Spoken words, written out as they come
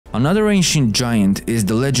Another ancient giant is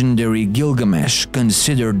the legendary Gilgamesh,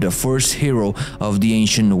 considered the first hero of the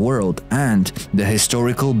ancient world and the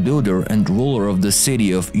historical builder and ruler of the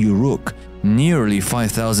city of Uruk nearly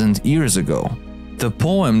 5,000 years ago. The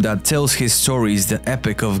poem that tells his story is the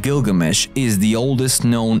Epic of Gilgamesh, is the oldest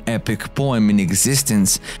known epic poem in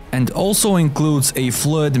existence and also includes a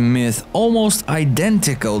flood myth almost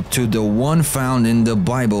identical to the one found in the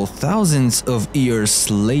Bible thousands of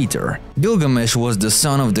years later. Gilgamesh was the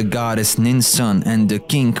son of the goddess Ninsun and the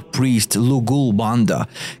king priest Lugul-Banda.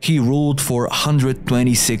 He ruled for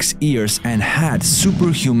 126 years and had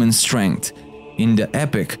superhuman strength. In the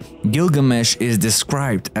epic, Gilgamesh is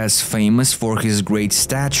described as famous for his great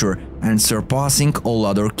stature and surpassing all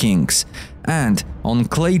other kings. And on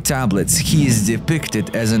clay tablets, he is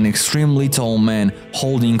depicted as an extremely tall man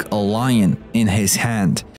holding a lion in his hand.